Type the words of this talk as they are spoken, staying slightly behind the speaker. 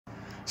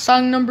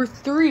Song number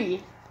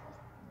 3.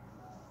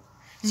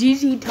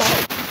 ZZ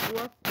Top.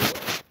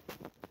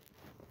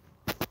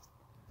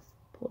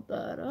 Pull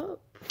that up.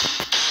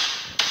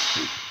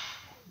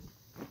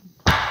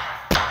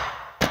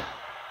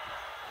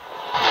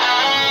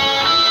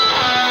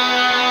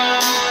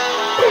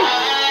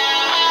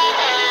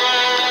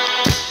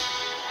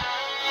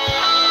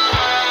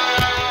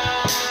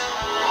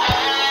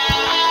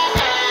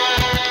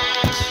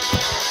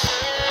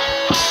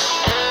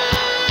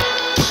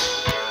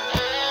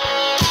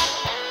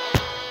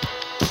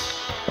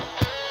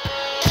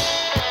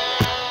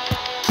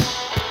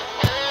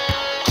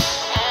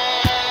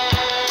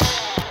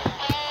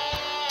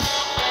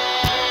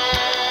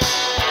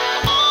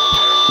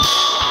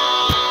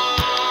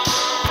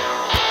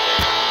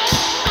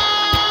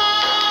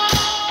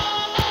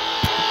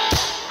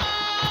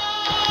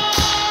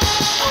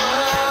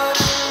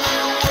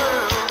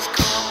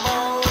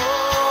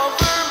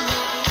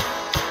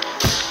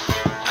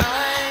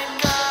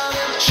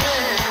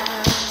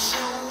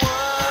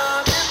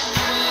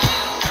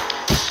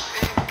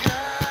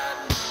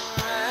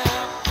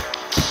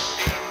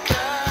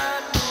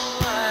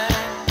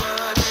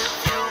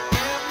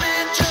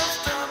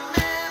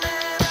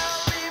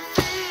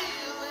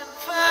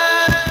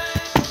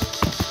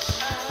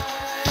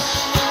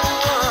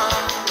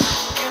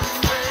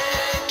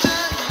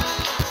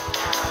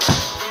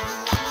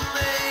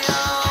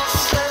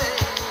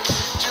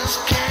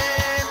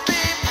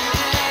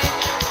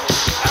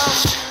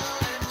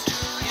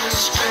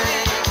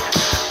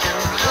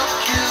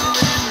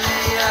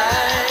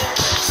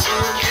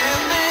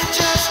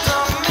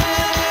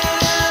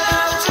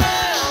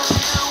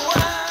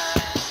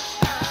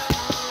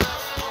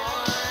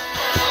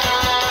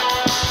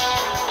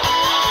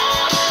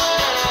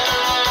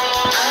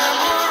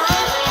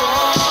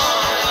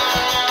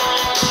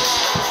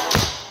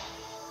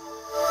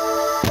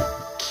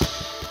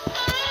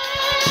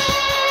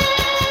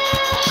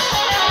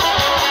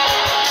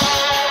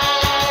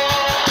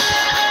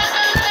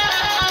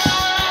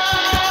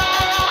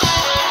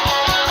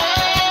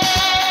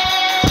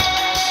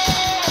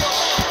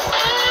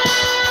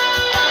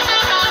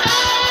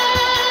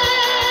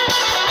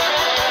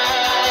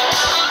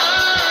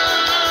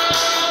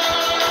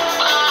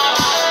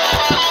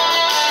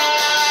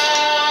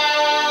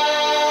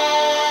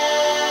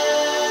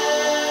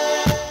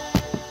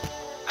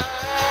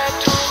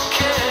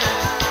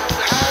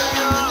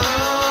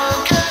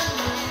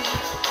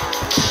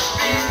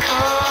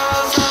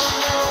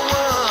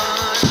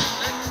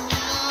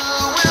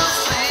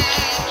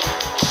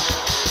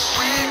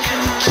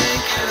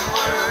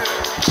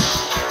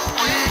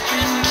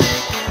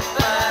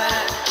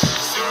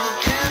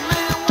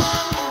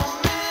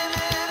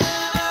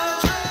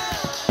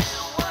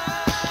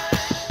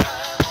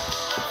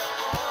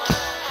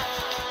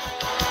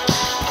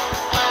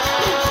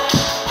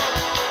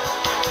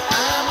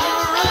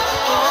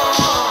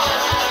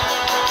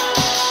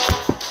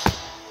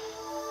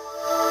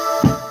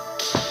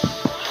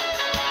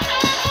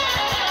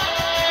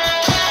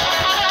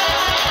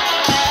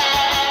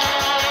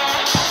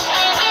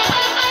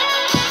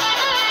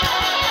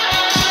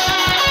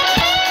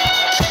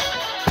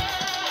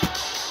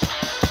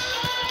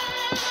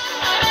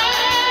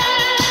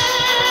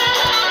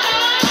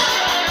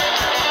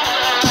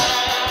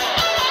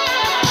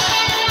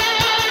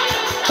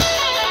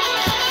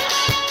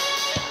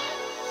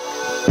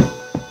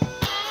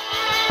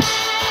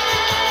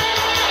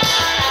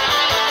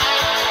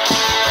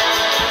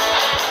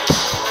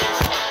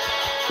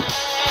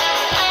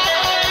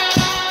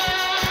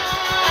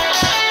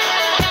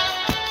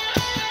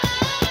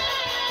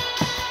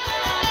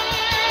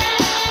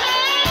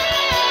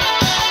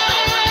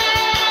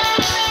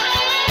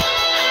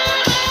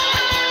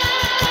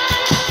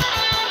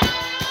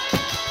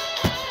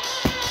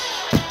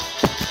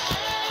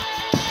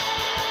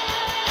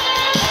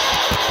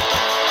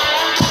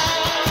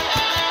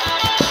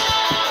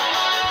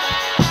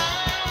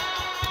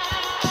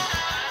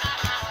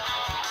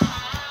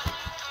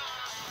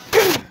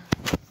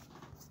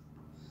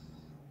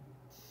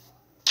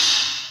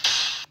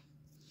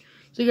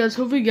 So guys,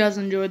 hopefully you guys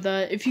enjoyed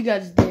that. If you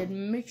guys did,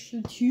 make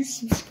sure to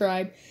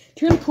subscribe.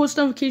 Turn post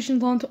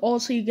notifications on to all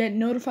so you get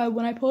notified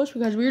when I post,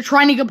 because we're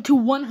trying to get up to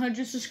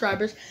 100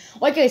 subscribers.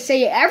 Like I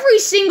say, every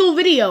single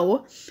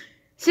video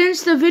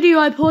since the video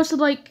I posted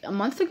like a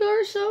month ago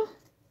or so.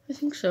 I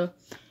think so.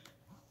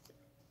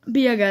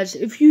 But yeah, guys,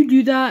 if you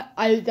do that,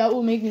 that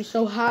will make me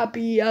so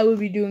happy. I will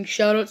be doing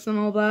shoutouts and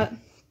all that.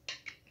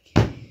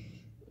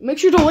 Make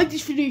sure to like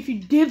this video if you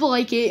did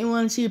like it and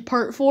want to see a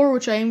part 4,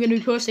 which I am going to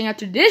be posting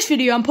after this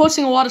video. I'm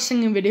posting a lot of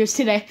singing videos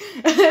today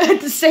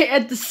at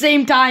the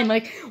same time.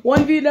 Like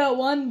one video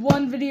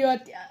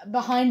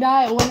behind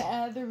that, one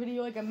other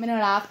video like a minute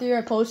after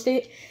I post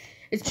it.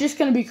 It's just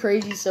going to be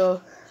crazy. So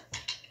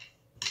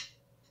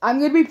I'm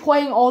going to be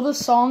playing all the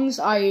songs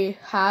I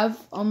have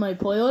on my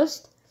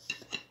playlist.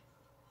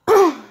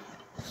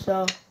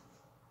 So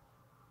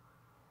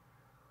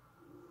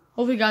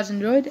hopefully you guys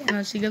enjoyed, and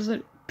I'll see you guys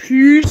later.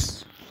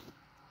 Peace.